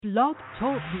Blog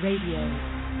Talk Radio.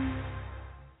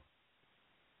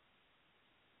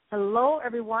 Hello,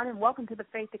 everyone, and welcome to the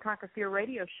Faith to Conquer Fear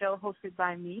radio show hosted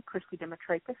by me, Christy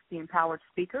Demetrakis, the Empowered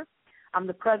Speaker. I'm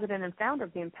the president and founder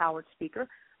of the Empowered Speaker,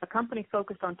 a company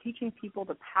focused on teaching people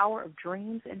the power of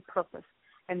dreams and purpose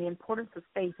and the importance of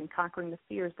faith in conquering the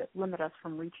fears that limit us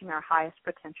from reaching our highest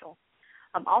potential.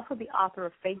 I'm also the author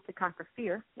of Faith to Conquer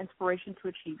Fear, Inspiration to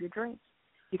Achieve Your Dreams.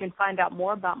 You can find out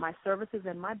more about my services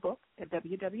and my book at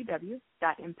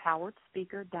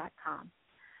www.empoweredspeaker.com.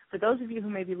 For those of you who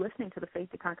may be listening to the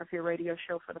Faith to Conquer Fear radio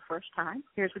show for the first time,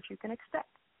 here's what you can expect.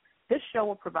 This show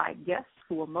will provide guests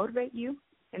who will motivate you,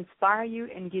 inspire you,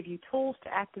 and give you tools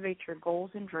to activate your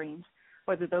goals and dreams,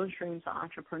 whether those dreams are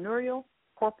entrepreneurial,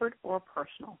 corporate, or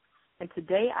personal. And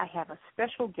today I have a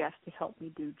special guest to help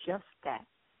me do just that.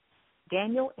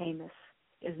 Daniel Amos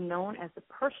is known as the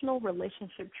personal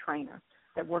relationship trainer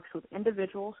that works with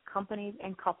individuals, companies,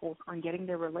 and couples on getting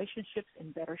their relationships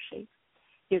in better shape.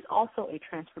 He is also a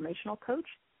transformational coach,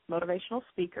 motivational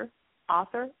speaker,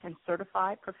 author, and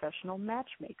certified professional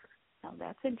matchmaker. Now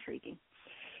that's intriguing.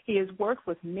 He has worked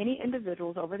with many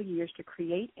individuals over the years to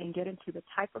create and get into the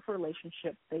type of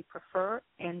relationship they prefer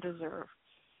and deserve.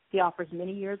 He offers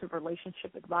many years of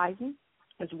relationship advising,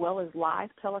 as well as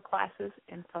live tele-classes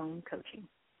and phone coaching.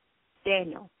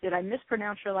 Daniel, did I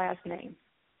mispronounce your last name?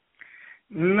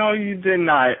 No, you did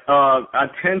not. I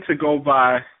tend to go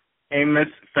by Amos,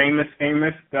 famous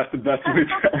Amos. That's the best way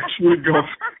to actually go.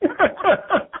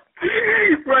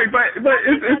 Right, but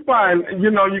it's fine.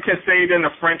 You know, you can say it in a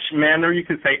French manner. You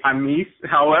can say Amis.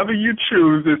 However you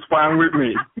choose, it's fine with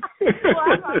me.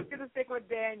 Well, I'm going to stick with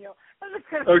Daniel. I'm just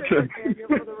going to stick with Daniel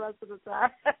for the rest of the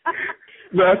time.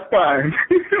 That's fine.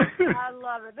 I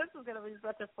love it. This is going to be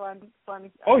such a fun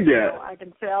Oh, yeah. show. I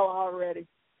can tell already.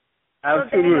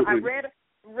 Absolutely. So, Daniel, I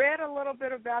read a little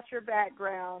bit about your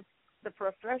background. The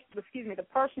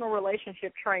personal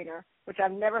relationship trainer, which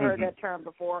I've never heard that term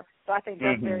before, so I think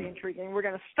that's very intriguing. We're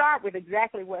going to start with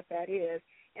exactly what that is,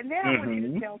 and then I want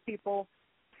you to tell people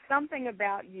something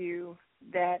about you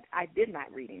that I did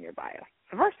not read in your bio.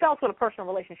 So first, tell us what a personal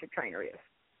relationship trainer is.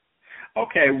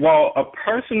 Okay, well, a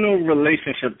personal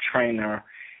relationship trainer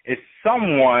is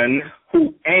someone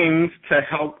who aims to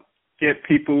help get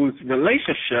people's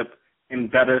relationship in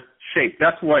better shape.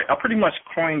 That's why I pretty much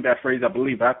coined that phrase. I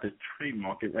believe I have to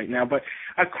trademark it right now, but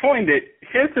I coined it.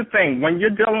 Here's the thing. When you're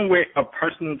dealing with a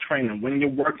personal trainer, when you're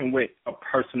working with a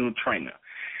personal trainer,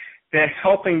 they're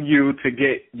helping you to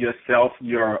get yourself,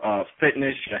 your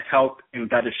fitness, your health in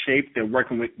better shape. They're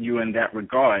working with you in that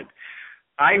regard.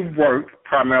 I work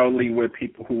primarily with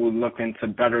people who are looking to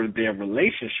better their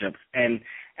relationships, and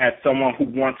as someone who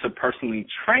wants to personally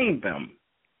train them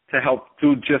to help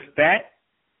do just that,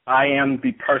 I am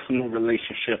the personal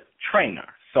relationship trainer.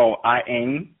 So I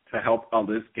aim to help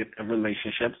others get their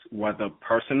relationships, whether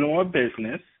personal or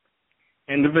business,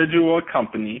 individual or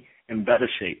company, in better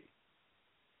shape.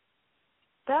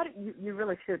 That you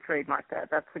really should trademark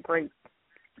that. That's a great,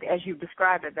 as you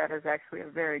described it, that is actually a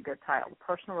very good title,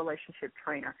 personal relationship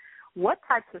trainer. What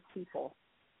types of people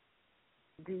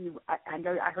do you, I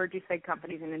know I heard you say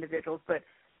companies and individuals, but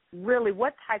really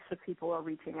what types of people are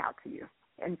reaching out to you?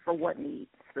 And for what need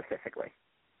specifically?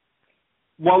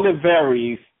 Well, it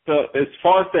varies. As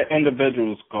far as the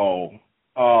individuals go,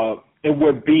 it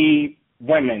would be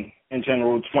women in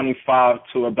general, 25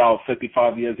 to about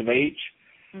 55 years of age.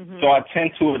 So I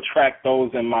tend to attract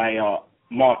those in my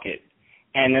market.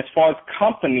 And as far as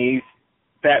companies,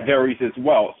 that varies as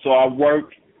well. So I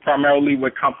work primarily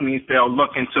with companies that are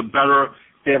looking to better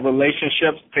their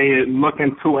relationships. They're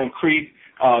looking to increase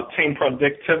team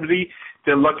productivity.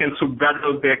 They're looking to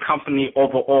better their company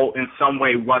overall in some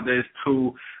way, whether it's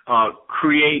to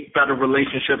create better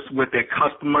relationships with their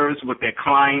customers, with their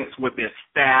clients, with their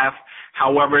staff,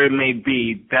 however it may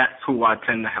be. That's who I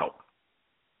tend to help.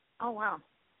 Oh, wow.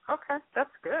 Okay,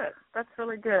 that's good. That's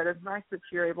really good. It's nice that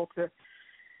you're able to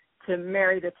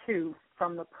marry the two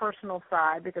from the personal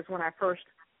side, because when I first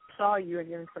saw you and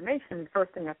your information, the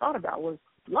first thing I thought about was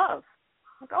love.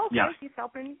 Like, okay, yeah. He's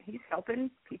helping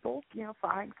people,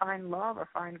 find love or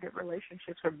find good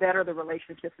relationships or better the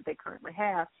relationships that they currently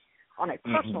have on a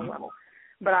personal level.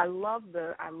 But I love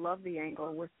the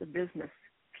angle with the business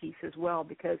piece as well,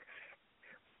 because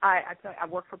I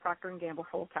work for Procter & Gamble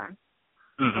full time,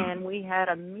 and we had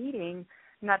a meeting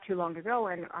not too long ago,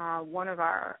 and one of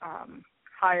our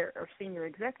higher or senior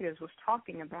executives was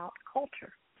talking about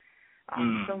culture.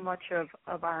 So much of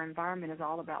our environment is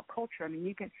all about culture. I mean,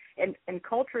 you can, and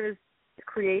culture is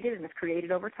created, and it's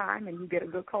created over time, and you get a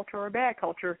good culture or a bad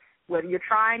culture, whether you're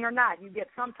trying or not. You get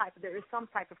there is some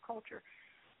type of culture.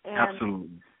 And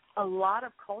absolutely. a lot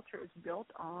of culture is built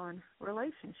on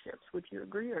relationships. Would you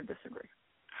agree or disagree?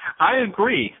 I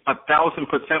agree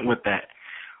 1,000% with that.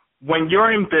 When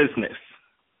you're in business,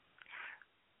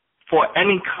 for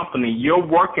any company, you're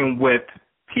working with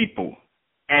people.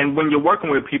 And when you're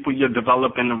working with people, you're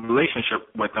developing a relationship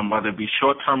with them, whether it be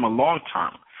short-term or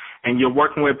long-term. And you're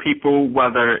working with people,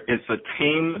 whether it's a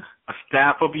team, a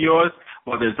staff of yours,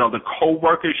 whether it's other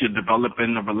co-workers, you're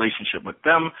developing a relationship with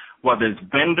them, whether it's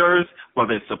vendors,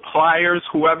 whether it's suppliers,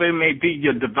 whoever it may be,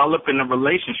 you're developing a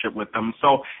relationship with them.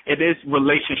 So it is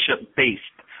relationship-based.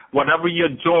 Whatever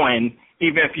you're doing,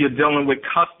 even if you're dealing with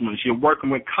customers, you're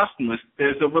working with customers,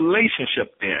 there's a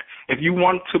relationship there. If you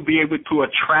want to be able to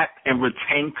attract and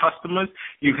retain customers,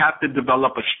 you have to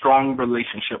develop a strong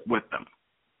relationship with them.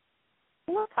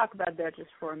 We'll talk about that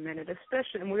just for a minute,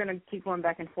 especially, and we're going to keep going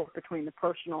back and forth between the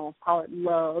personal, call it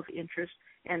love, interest,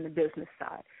 and the business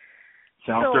side.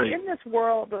 Sounds so great. In this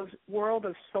world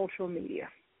of social media,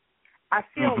 I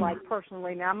feel like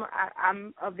personally, now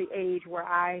I'm of the age where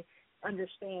I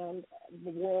understand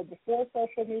the world before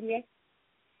social media,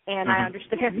 and I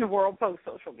understand the world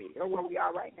post-social media, or where we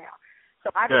are right now.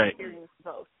 So I've experienced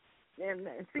both. And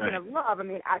speaking of love, I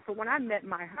mean, so when I met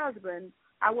my husband,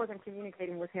 I wasn't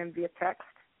communicating with him via text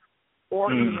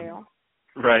or email.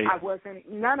 Right. I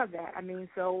wasn't, none of that. I mean,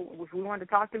 so if we wanted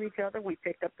to talk to each other, we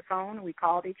picked up the phone and we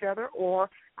called each other,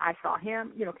 or I saw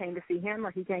him, came to see him,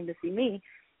 or he came to see me.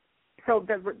 So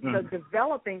the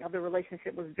developing of the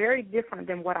relationship was very different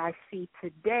than what I see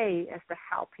today as to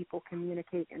how people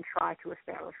communicate and try to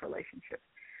establish relationships.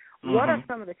 What are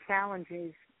some of the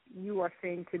challenges you are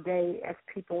seeing today as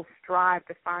people strive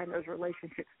to find those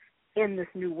relationships in this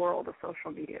new world of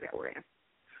social media that we're in?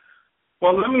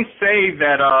 Well, let me say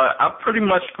that I pretty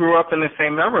much grew up in the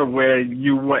same era where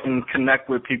you wouldn't connect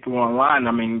with people online.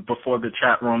 I mean, before the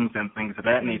chat rooms and things of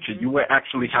that nature, you would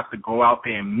actually have to go out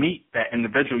there and meet that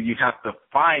individual. You have to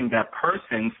find that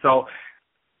person. So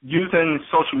using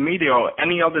social media or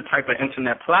any other type of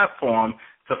internet platform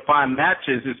to find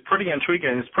matches is pretty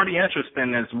intriguing. It's pretty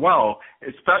interesting as well,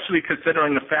 especially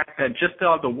considering the fact that just the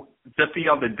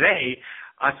other day,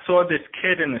 I saw this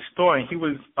kid in the store, and he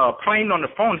was playing on the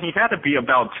phone. He had to be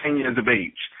about 10 years of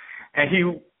age. And he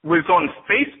was on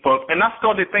Facebook, and I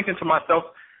started thinking to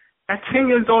myself, at 10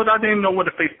 years old, I didn't know what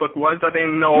a Facebook was. I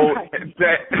didn't know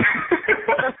that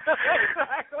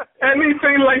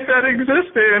anything like that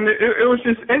existed. And it was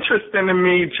just interesting to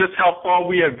me just how far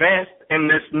we advanced in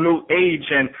this new age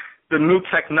and the new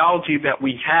technology that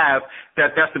we have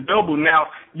that's available. Now,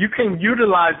 you can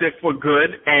utilize it for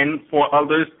good, and for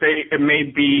others, it may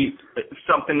be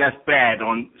something that's bad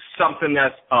or something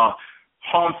that's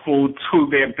harmful to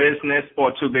their business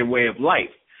or to their way of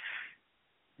life.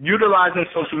 Utilizing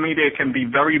social media can be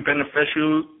very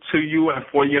beneficial to you and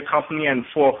for your company and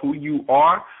for who you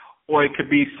are, or it could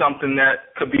be something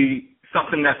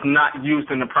that's not used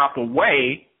in the proper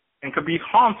way and could be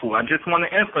harmful. I just want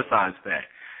to emphasize that.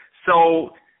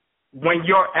 So when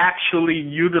you're actually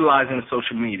utilizing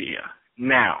social media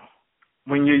now,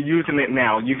 when you're using it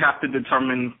now, you have to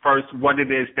determine first what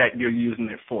it is that you're using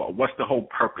it for. What's the whole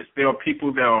purpose? There are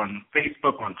people that are on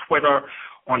Facebook, on Twitter,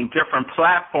 on different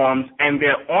platforms, and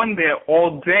they're on there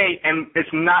all day, and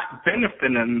it's not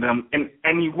benefiting them in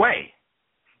any way.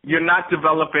 You're not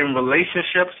developing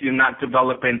relationships. You're not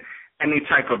developing any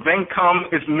type of income.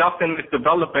 It's nothing that's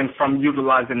developing from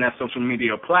utilizing that social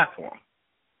media platform.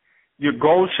 Your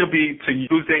goal should be to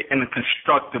use it in a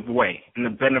constructive way, in a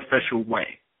beneficial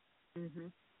way.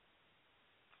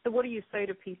 So what do you say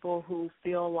to people who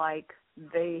feel like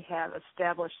they have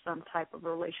established some type of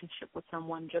relationship with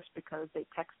someone just because they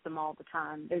text them all the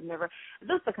time? They've never –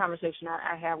 this is the conversation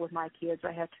I have with my kids.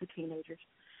 I have 2 teenagers.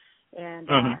 And,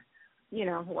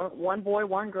 one boy,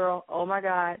 one girl. Oh, my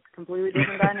God, completely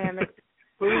different dynamics.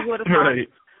 Who would have thought? Right.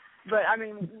 But, I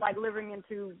mean, like living in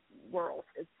 2 worlds.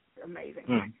 It's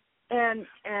amazing. And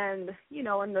in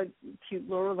the cute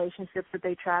little relationships that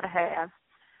they try to have,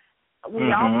 we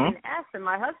often ask them,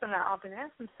 my husband and I often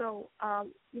ask them, so,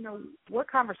 what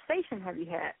conversation have you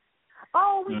had?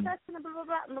 Oh, we texted blah, blah,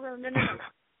 blah, blah, blah.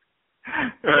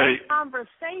 Right. What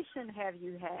conversation have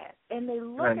you had? And they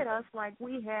look at us like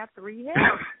we have 3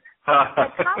 heads.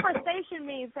 But conversation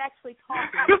means actually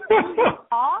talking. Do you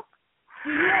talk?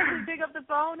 Do you actually pick up the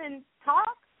phone and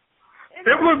talk?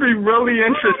 It would be really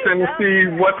interesting to see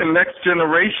what the next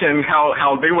generation,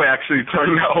 how they would actually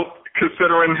turn out,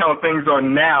 considering how things are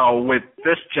now with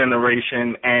this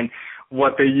generation and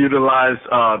what they utilize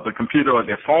the computer or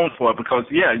their phone for. Because,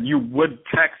 you would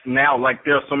text now, like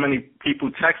there are so many people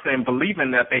texting,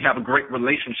 believing that they have a great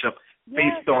relationship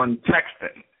based on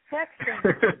texting.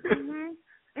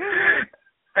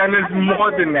 And it's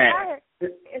more than that.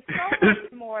 It's so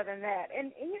much more than that.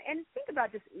 And think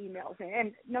about just emails.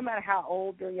 And no matter how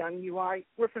old or young you are,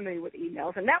 we're familiar with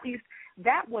emails. And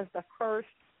that was the first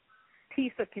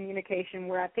piece of communication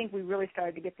where I think we really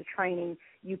started to get the training.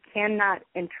 You cannot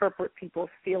interpret people's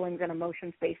feelings and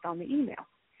emotions based on the email.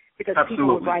 Because people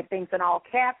would write things in all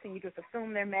caps and you just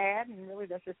assume they're mad, and really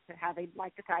that's just how they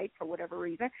like to type for whatever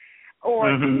reason. Or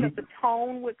the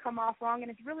tone would come off wrong, and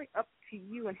it's really up to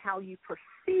you and how you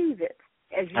perceive it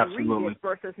as you read it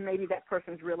versus maybe that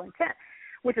person's real intent,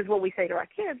 which is what we say to our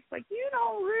kids, like, you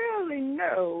don't really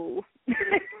know.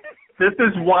 This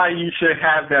is why you should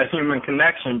have that human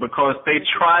connection, because they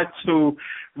try to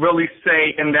really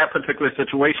say in that particular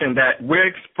situation that we're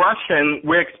expressing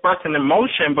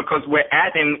emotion because we're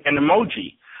adding an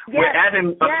emoji. Yes. We're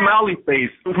adding a smiley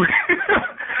face.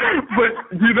 But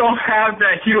you don't have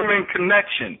that human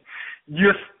connection.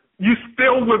 You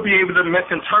still would be able to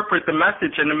misinterpret the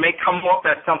message, and it may come off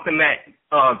as something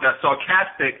that's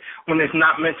sarcastic when it's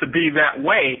not meant to be that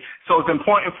way. So it's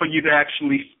important for you to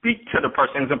actually speak to the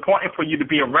person. It's important for you to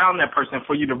be around that person,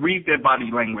 for you to read their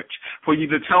body language, for you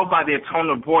to tell by their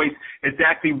tone of voice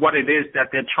exactly what it is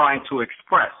that they're trying to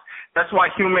express. That's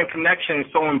why human connection is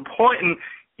so important,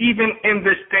 even in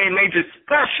this day and age,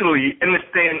 especially in this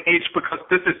day and age, because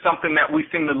this is something that we've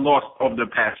seen the loss over the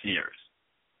past years.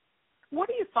 What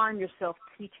do you find yourself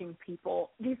teaching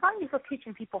people? Do you find yourself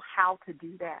teaching people how to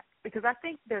do that? Because I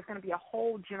think there's going to be a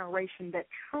whole generation that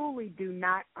truly do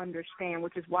not understand,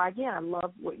 which is why, again, I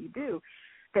love what you do,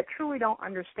 that truly don't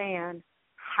understand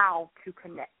how to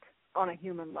connect on a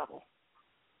human level.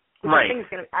 Right.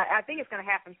 I think it's going to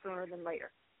happen sooner than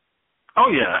later. Oh,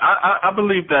 yeah. I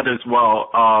believe that as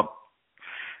well.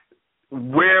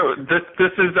 Where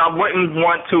this is, I wouldn't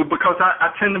want to, because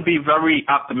I tend to be very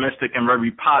optimistic and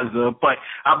very positive, but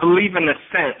I believe in the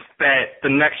sense that the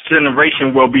next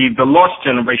generation will be the lost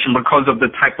generation because of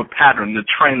the type of pattern, the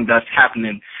trend that's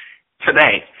happening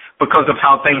today, because of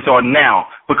how things are now,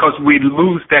 because we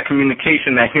lose that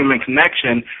communication, that human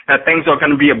connection, that things are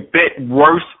going to be a bit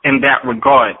worse in that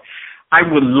regard. I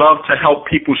would love to help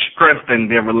people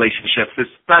strengthen their relationships,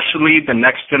 especially the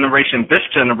next generation, this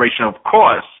generation, of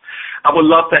course. I would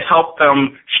love to help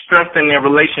them strengthen their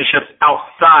relationships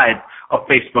outside of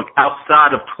Facebook,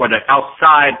 outside of Twitter,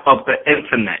 outside of the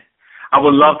Internet. I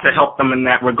would love to help them in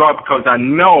that regard because I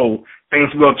know things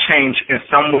will change in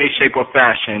some way, shape, or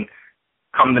fashion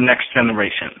come the next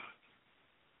generation.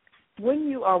 When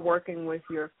you are working with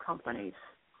your companies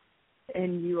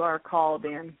and you are called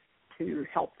in to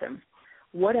help them,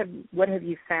 what have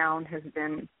you found has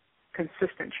been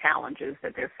consistent challenges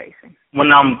that they're facing?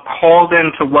 When I'm called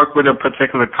in to work with a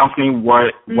particular company,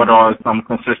 what are some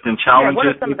consistent challenges? Yeah, what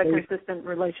are some of the consistent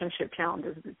relationship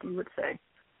challenges that you would say?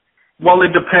 Well,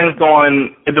 it depends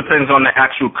on the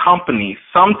actual company.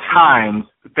 Sometimes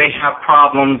they have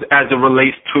problems as it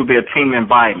relates to their team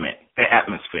environment, their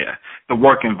atmosphere, the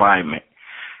work environment.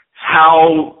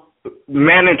 How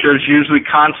managers usually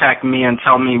contact me and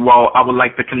tell me, well, I would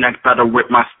like to connect better with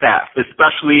my staff,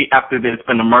 especially after there's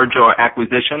been a merger or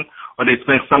acquisition or there's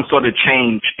been some sort of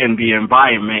change in the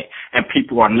environment and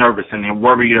people are nervous and they're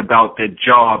worried about their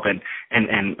job and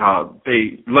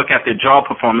they look at their job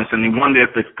performance and they wonder if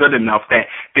it's good enough, that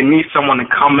they need someone to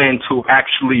come in to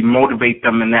actually motivate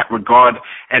them in that regard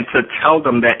and to tell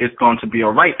them that it's going to be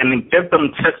all right and then give them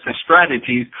tips and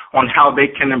strategies on how they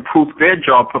can improve their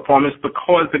job performance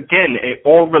because, again, it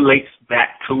all relates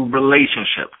back to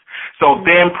relationships. So if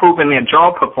they're improving their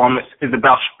job performance, is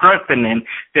about strengthening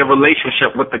their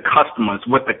relationship with the customers,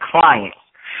 with the clients,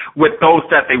 with those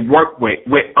that they work with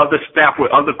other staff,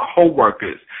 with other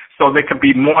coworkers, so they can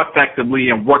be more effectively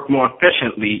and work more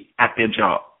efficiently at their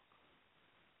job.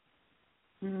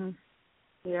 Mm-hmm.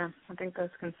 Yeah, I think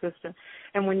that's consistent.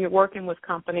 And when you're working with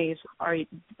companies, are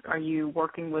you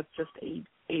working with just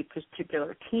a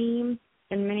particular team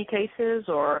in many cases,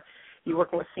 or are you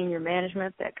working with senior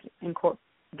management that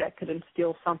could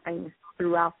instill something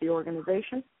throughout the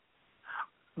organization?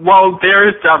 Well, there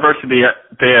is diversity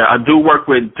there. I do work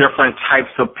with different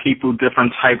types of people,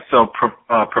 different types of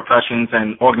professions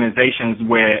and organizations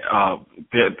where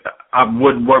I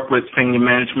would work with senior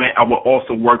management. I would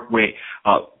also work with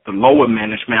the lower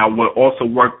management. I would also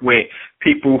work with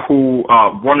people who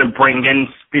want to bring in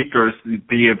speakers,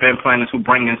 the event planners who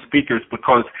bring in speakers,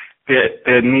 because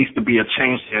there needs to be a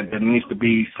change there. There needs to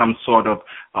be some sort of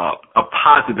a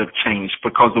positive change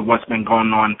because of what's been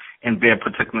going on in their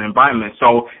particular environment.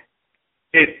 So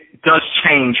it does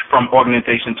change from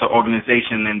organization to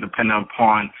organization and depending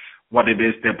upon what it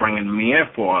is they're bringing me in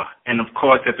for. And, of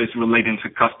course, if it's relating to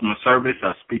customer service,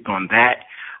 I speak on that.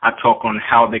 I talk on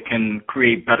how they can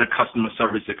create better customer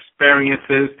service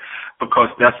experiences, because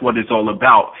that's what it's all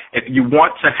about. If you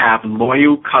want to have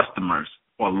loyal customers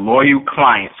or loyal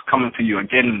clients coming to you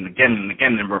again and again and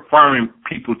again and referring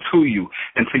people to you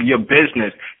and to your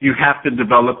business, you have to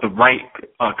develop the right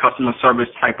customer service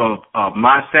type of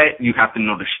mindset. You have to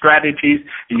know the strategies,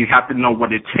 and you have to know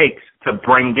what it takes to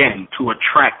bring in, to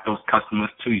attract those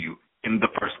customers to you in the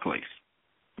first place.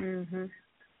 Mm-hmm.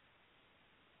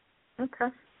 Okay.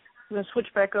 I'm going to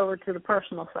switch back over to the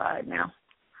personal side now.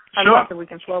 I Sure. love that we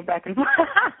can flow back and forth.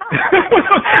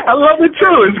 I love it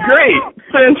too. It's great.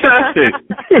 Fantastic.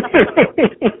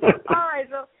 All right.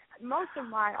 So most of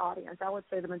my audience, I would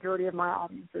say the majority of my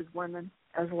audience is women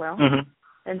as well. Mm-hmm.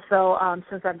 And so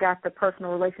since I've got the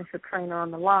personal relationship trainer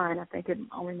on the line, I think it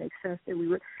only makes sense that we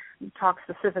would talk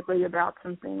specifically about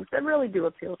some things that really do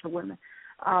appeal to women.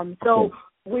 So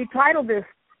we titled this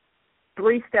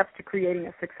 3 Steps to Creating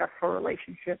a Successful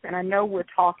Relationship. And I know we're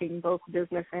talking both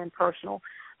business and personal.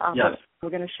 Yes.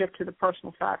 We're going to shift to the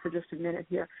personal side for just a minute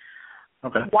here.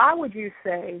 Okay. Why would you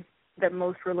say that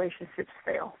most relationships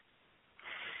fail?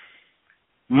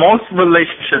 Most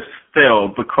relationships fail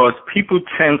because people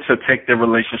tend to take their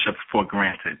relationships for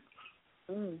granted.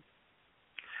 Mm.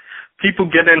 People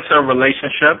get into a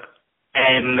relationship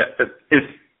and it's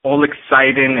all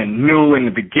exciting and new in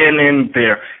the beginning.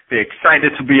 They're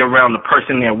excited to be around the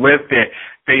person they're with.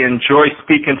 They enjoy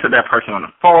speaking to that person on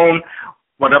the phone.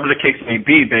 Whatever the case may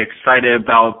be, they're excited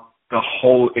about the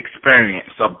whole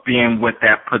experience of being with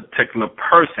that particular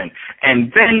person.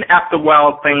 And then after a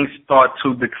while, things start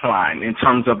to decline in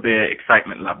terms of their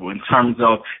excitement level, in terms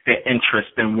of their interest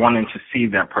in wanting to see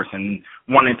that person,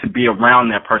 wanting to be around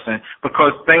that person,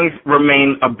 because things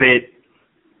remain a bit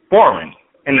boring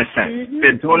in a sense. Mm-hmm.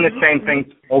 They're doing the same things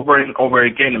over and over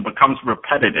again. It becomes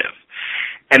repetitive.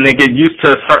 And they get used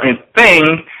to a certain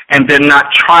thing, and they're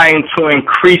not trying to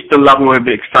increase the level of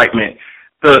excitement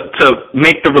to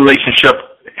make the relationship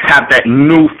have that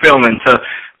new feeling, to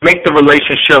make the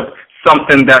relationship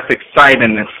something that's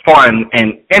exciting and fun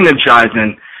and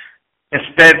energizing.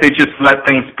 Instead, they just let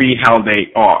things be how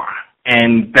they are.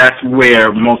 And that's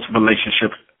where most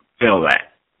relationships fail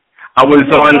at. I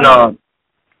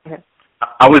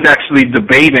was actually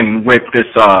debating with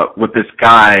this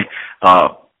guy.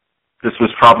 This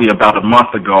was probably about a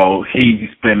month ago.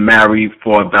 He's been married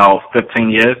for about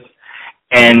 15 years.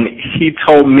 And he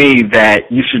told me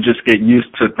that you should just get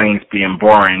used to things being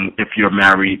boring if you're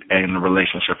married and in a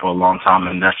relationship for a long time,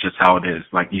 and that's just how it is.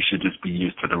 Like, you should just be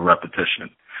used to the repetition.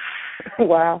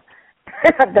 Wow.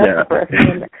 That's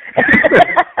depressing.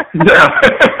 Yeah.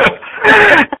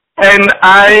 And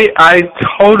I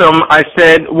told him, I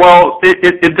said, well,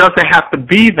 it doesn't have to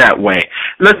be that way.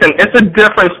 Listen, it's a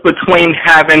difference between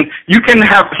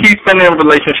he's been in a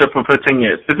relationship for 15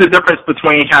 years. There's a difference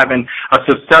between having a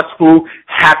successful,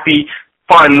 happy,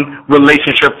 fun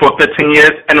relationship for 15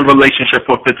 years and a relationship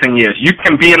for 15 years. You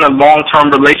can be in a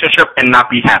long-term relationship and not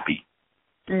be happy.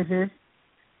 Mm-hmm.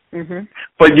 Mm-hmm.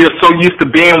 But you're so used to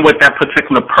being with that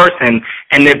particular person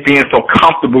and it being so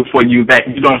comfortable for you that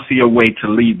you don't see a way to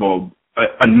leave or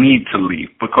a need to leave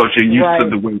because you're used to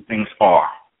the way things are.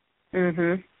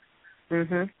 Mhm.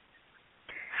 Mhm.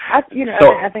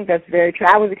 I think that's very true.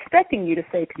 I was expecting you to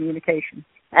say communication.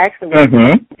 I actually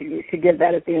wanted to give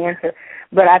that as the answer,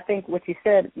 but I think what you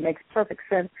said makes perfect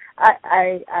sense.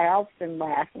 I often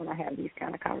laugh when I have these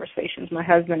kind of conversations. My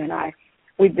husband and I,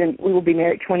 we will be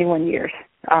married 21 years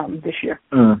this year.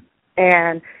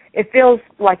 And it feels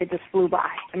like it just flew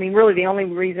by. I mean, really the only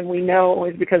reason we know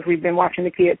is because we've been watching the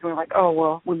kids and we're like, oh,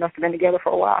 well, we must have been together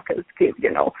for a while because the kids,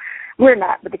 we're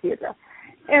not, but the kids are.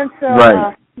 And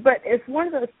so, but it's one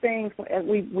of those things, when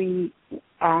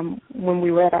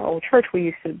we were at our old church, we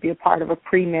used to be a part of a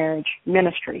pre-marriage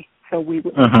ministry. So we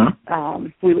would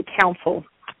counsel,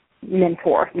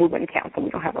 mentor. We wouldn't counsel. We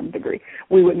don't have a degree.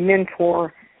 We would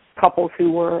mentor couples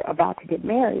who were about to get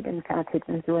married and kind of take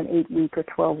them through an 8-week or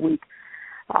 12-week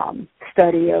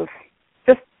study of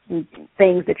just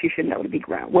things that you should know to be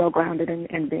well-grounded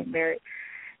and being married.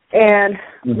 And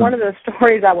one of the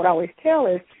stories I would always tell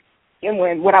is, and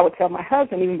what I would tell my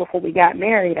husband even before we got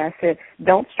married, I said,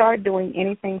 don't start doing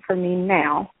anything for me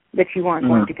now that you aren't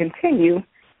going to continue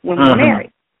when we're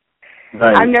married.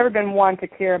 Right. I've never been one to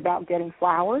care about getting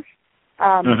flowers.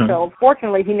 So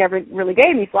fortunately, he never really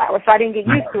gave me flowers, so I didn't get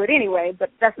used to it anyway, but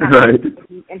that's not right.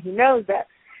 And he knows that.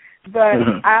 But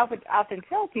I often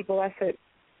tell people, I said,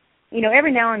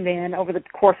 every now and then over the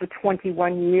course of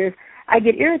 21 years, I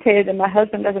get irritated that my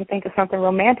husband doesn't think of something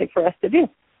romantic for us to do.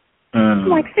 I'm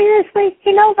like, seriously?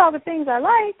 He knows all the things I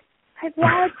like. Like,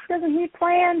 why doesn't he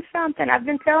plan something? I've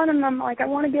been telling him, I'm like, I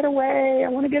want to get away.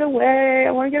 Like,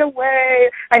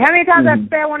 how many times I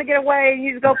say I want to get away and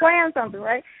you just go plan something,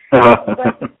 right?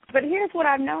 But here's what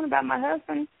I've known about my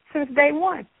husband since day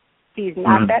one. He's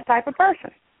not that type of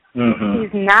person.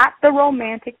 He's not the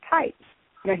romantic type.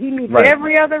 Now, he meets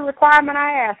every other requirement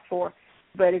I ask for.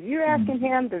 But if you're asking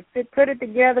him to put it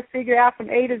together, figure out from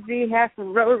A to Z, have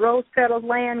some rose petals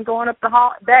laying, going up the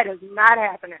hall, that is not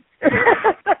happening.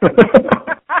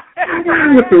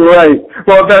 Right.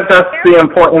 Well, that's the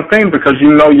important thing, because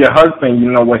you know your husband,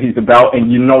 you know what he's about, and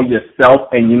you know yourself,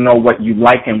 and you know what you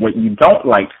like and what you don't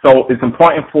like. So it's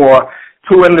important for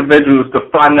two individuals to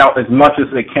find out as much as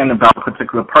they can about a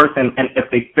particular person and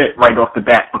if they fit right off the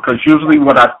bat. Because usually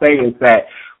what I say is that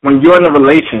when you're in a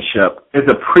relationship, it's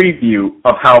a preview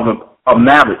of how a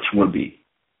marriage will be.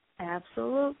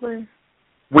 Absolutely.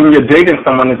 When you're dating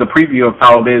someone, it's a preview of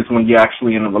how it is when you're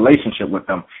actually in a relationship with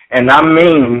them. And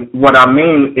what I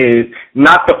mean is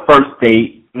not the first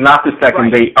date, not the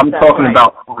second date. I'm talking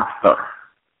about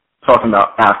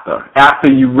after.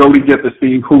 After you really get to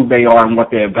see who they are and what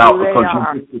they're about, because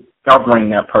you're discovering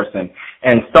that person.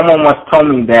 And someone once told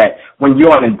me that when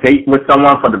you're on a date with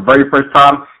someone for the very first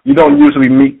time, you don't usually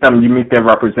meet them, you meet their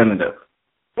representative.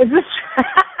 Is this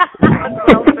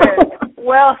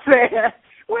well said.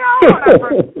 We all want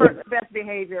our first best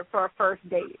behavior for our first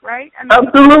date, right? I mean,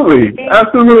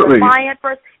 absolutely. Client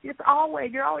first, you're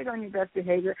always on your best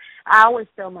behavior. I always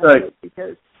tell my kids,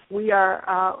 because we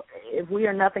are, if we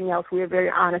are nothing else, we are very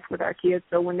honest with our kids.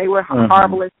 So when they were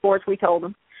horrible at sports, we told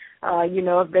them.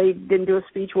 If they didn't do a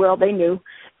speech well, they knew.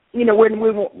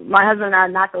 My husband and I are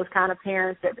not those kind of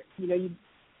parents that,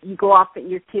 you go off at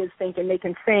your kids thinking they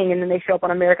can sing, and then they show up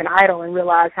on American Idol and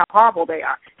realize how horrible they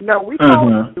are. No, we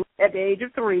told you at the age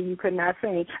of 3 you could not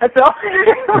sing. So,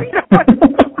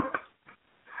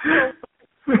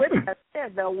 with that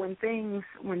said, though, when things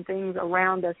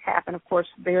around us happen, of course,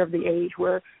 they're of the age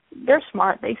where they're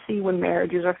smart. They see when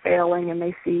marriages are failing, and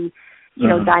they see,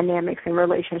 dynamics in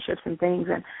relationships and things.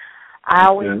 And I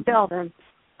always tell them,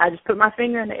 I just put my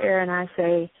finger in the air and I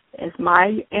say, as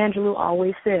Maya Angelou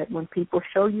always said, when people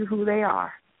show you who they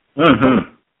are,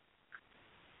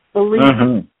 believe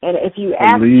them. And if you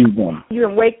ask them, you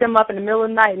can wake them up in the middle of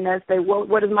the night and they say,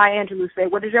 what does Maya Angelou say?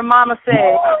 What does your mama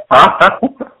say?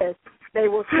 They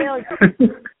will tell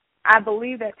you. I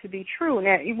believe that to be true.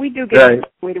 Now, we do get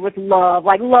with love.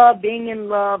 Like love, being in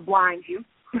love blinds you.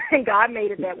 God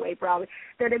made it that way probably,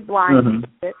 that it blinds you a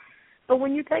bit. But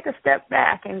when you take a step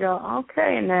back and go,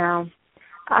 okay, now,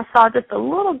 I saw just a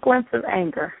little glimpse of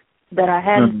anger that I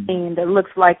hadn't seen that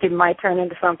looks like it might turn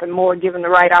into something more given the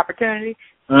right opportunity.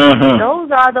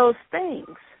 Those are those things.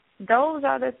 Those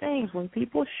are the things. When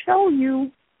people show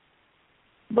you,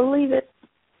 believe it.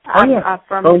 I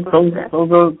firmly believe that. Those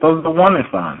are the warning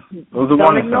signs.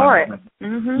 Don't ignore it.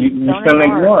 You shouldn't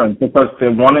ignore them, because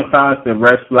they're warning signs, they're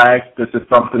red flags. This is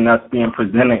something that's being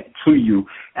presented to you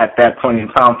at that point in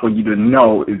time for you to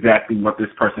know exactly what this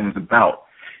person is about.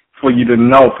 For you to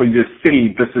know, for you to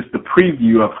see, this is the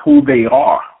preview of who they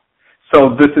are.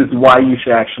 So this is why you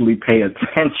should actually pay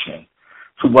attention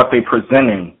to what they're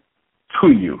presenting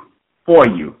to you, for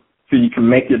you, so you can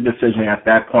make your decision at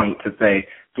that point to say,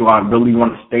 do I really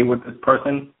want to stay with this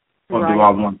person, or do I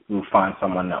want to find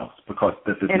someone else? Because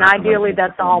this is. And ideally,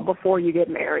 that's all before you get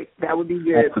married. That would be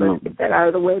good. Absolutely. Get that out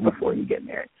of the way before you get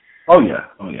married. Oh yeah.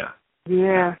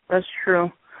 Yeah, that's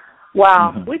true.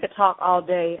 Wow, we could talk all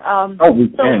day. We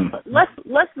can. Let's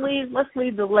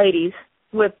leave the ladies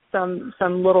with some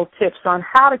little tips on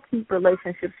how to keep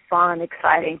relationships fun,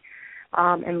 exciting,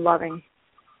 and loving.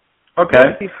 Okay. What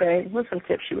would you say? What's some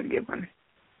tips you would give them?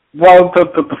 Well,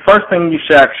 the first thing you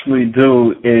should actually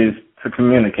do is to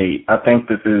communicate. I think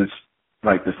this is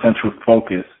like the central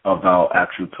focus of our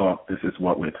actual talk. This is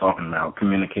what we're talking about.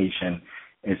 Communication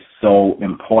is so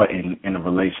important in a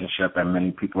relationship, and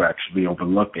many people actually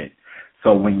overlook it.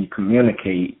 So when you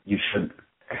communicate, you should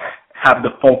have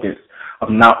the focus of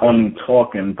not only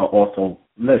talking, but also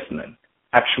listening.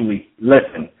 Actually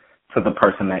listen to the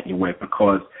person that you're with,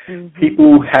 because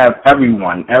people have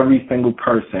every single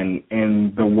person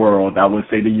in the world, I would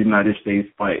say the United States,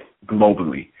 but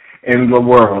globally, in the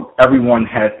world, everyone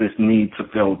has this need to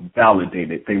feel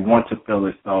validated. They want to feel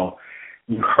as though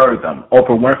you heard them.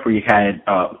 Oprah Winfrey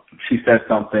she said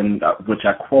something, which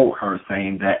I quote her,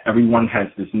 saying that everyone has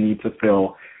this need to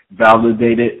feel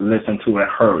validated, listened to, and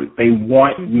heard. They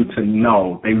want you to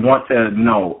know. They want to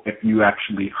know if you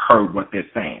actually heard what they're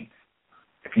saying.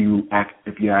 If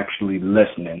you're actually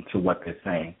listening to what they're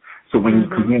saying. So when you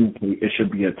communicate, it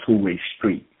should be a two-way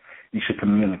street. You should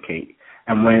communicate.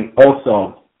 And when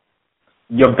also,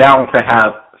 you're bound to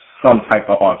have some type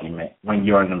of argument when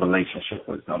you're in a relationship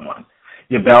with someone.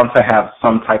 You're bound to have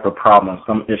some type of problem,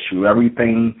 some issue.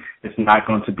 Everything is not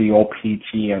going to be all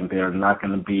peachy, and there are not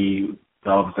going to be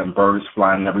doves and birds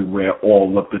flying everywhere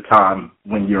all of the time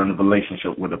when you're in a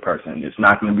relationship with a person. It's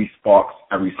not going to be sparks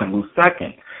every single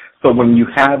second. So when you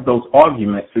have those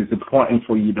arguments, it's important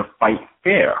for you to fight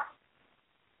fair.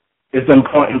 It's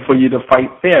important for you to fight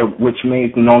fair, which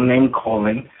means no name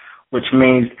calling, which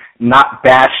means not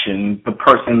bashing the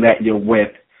person that you're with,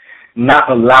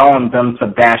 not allowing them to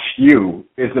bash you.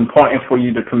 It's important for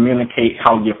you to communicate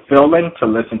how you're feeling, to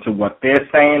listen to what they're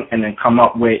saying, and then come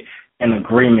up with an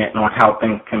agreement on how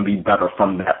things can be better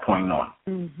from that point on.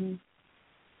 Mm-hmm.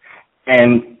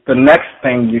 And the next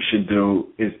thing you should do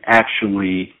is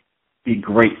actually be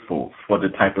grateful for the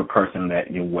type of person that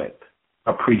you're with.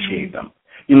 Appreciate them.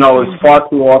 You know, it's far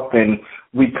too often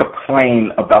we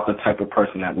complain about the type of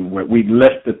person that we're with. We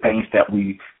list the things that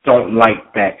we don't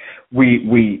like, that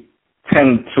we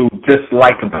tend to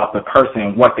dislike about the person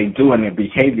and what they do and their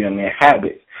behavior and their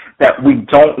habits, that we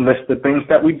don't list the things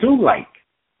that we do like.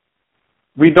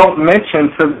 We don't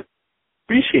mention to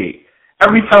appreciate.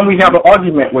 Every time we have an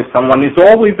argument with someone, it's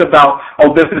always about,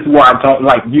 oh, this is what I don't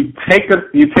like. You take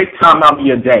time out of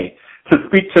your day to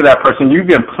speak to that person. You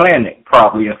can plan it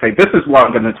probably and say, this is what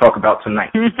I'm going to talk about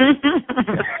tonight.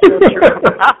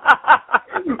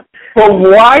 But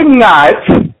why not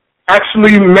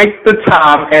actually make the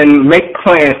time and make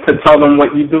plans to tell them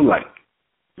what you do like?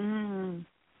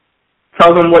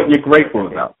 Tell them what you're grateful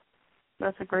about.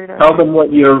 That's a great idea. Tell them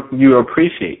what you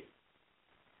appreciate.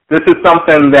 This is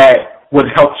something that would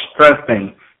help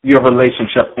strengthen your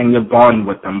relationship and your bond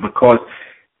with them, because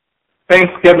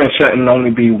Thanksgiving shouldn't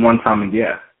only be one time a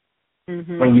year.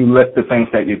 Mm-hmm. When you list the things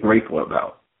that you're grateful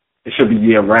about, it should be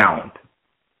year-round.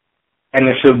 And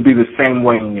it should be the same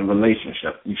way in your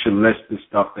relationship. You should list the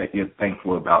stuff that you're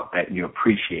thankful about, that you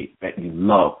appreciate, that you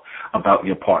love about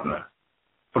your partner,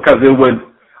 because it would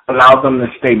allow them to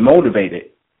stay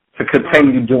motivated to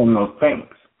continue doing those things.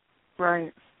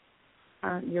 Right.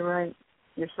 You're right.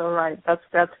 You're so right.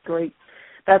 That's great.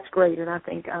 That's great, and I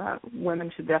think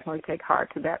women should definitely take heart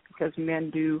to that, because men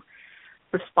do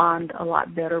respond a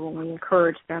lot better when we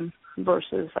encourage them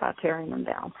versus tearing them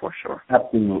down, for sure.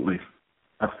 Absolutely.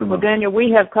 Well, Daniel, we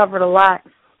have covered a lot.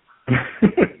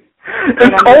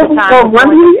 It's over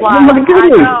already? Oh, my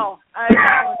goodness. I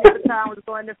know. The time was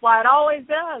going to fly. It always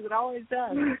does. It always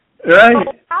does. Right.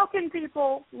 So how can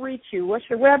people reach you? What's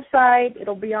your website?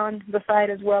 It'll be on the site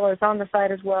as well, or it's on the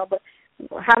site as well. But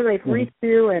how do they reach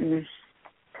you, and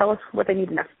tell us what they need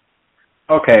to know?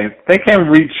 Okay. They can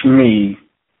reach me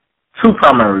two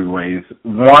primary ways.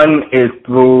 One is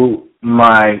through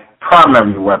my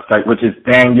primary website, which is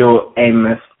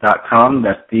danielamis.com.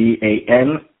 That's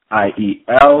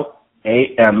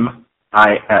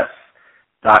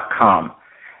DanielAmis.com.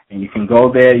 And you can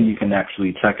go there. You can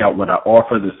actually check out what I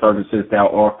offer, the services that I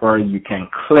offer. You can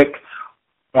click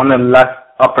on the left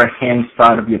upper hand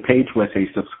side of your page where it says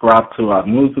subscribe to our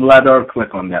newsletter.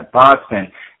 Click on that box,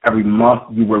 and every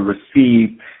month you will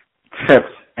receive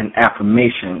tips and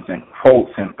affirmations and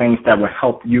quotes and things that will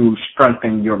help you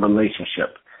strengthen your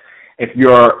relationship. If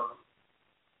you're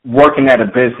working at a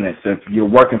business, if you're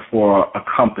working for a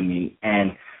company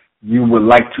and you would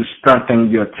like to strengthen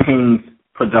your team's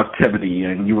productivity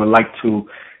and you would like to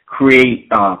create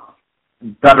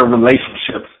better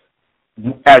relationships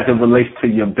as it relates to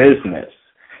your business,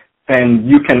 then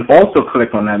you can also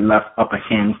click on that left upper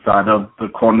hand side of the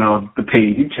corner of the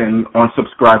page and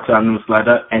unsubscribe to our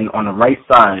newsletter. And on the right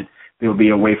side, there will be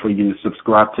a way for you to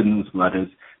subscribe to newsletters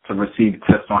to receive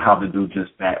tips on how to do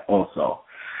just that also.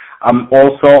 I'm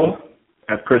also,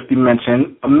 as Christy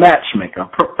mentioned, a matchmaker, a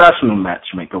professional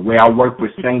matchmaker, where I work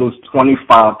with singles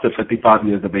 25 to 55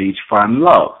 years of age find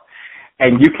love.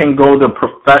 And you can go to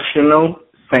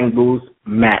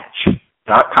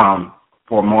professionalsinglesmatch.com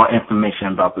for more information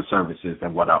about the services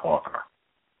and what I offer.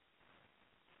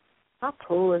 How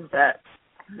cool is that?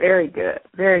 Very good.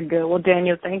 Very good. Well,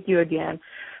 Daniel, thank you again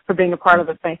for being a part of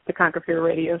the Faith to Conquer Fear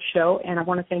radio show. And I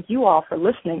want to thank you all for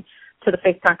listening to the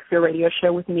Faith to Conquer Fear radio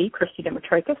show with me, Christy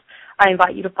Demetrakis. I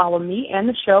invite you to follow me and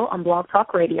the show on Blog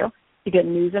Talk Radio to get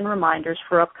news and reminders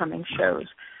for upcoming shows.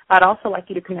 I'd also like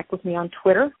you to connect with me on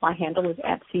Twitter. My handle is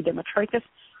 @CDemetrakis,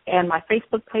 and my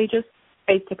Facebook pages,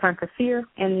 Faith to Conquer Fear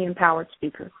and The Empowered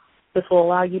Speaker. This will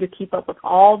allow you to keep up with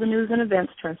all the news and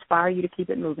events to inspire you to keep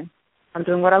it moving. I'm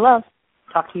doing what I love.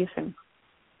 Talk to you soon.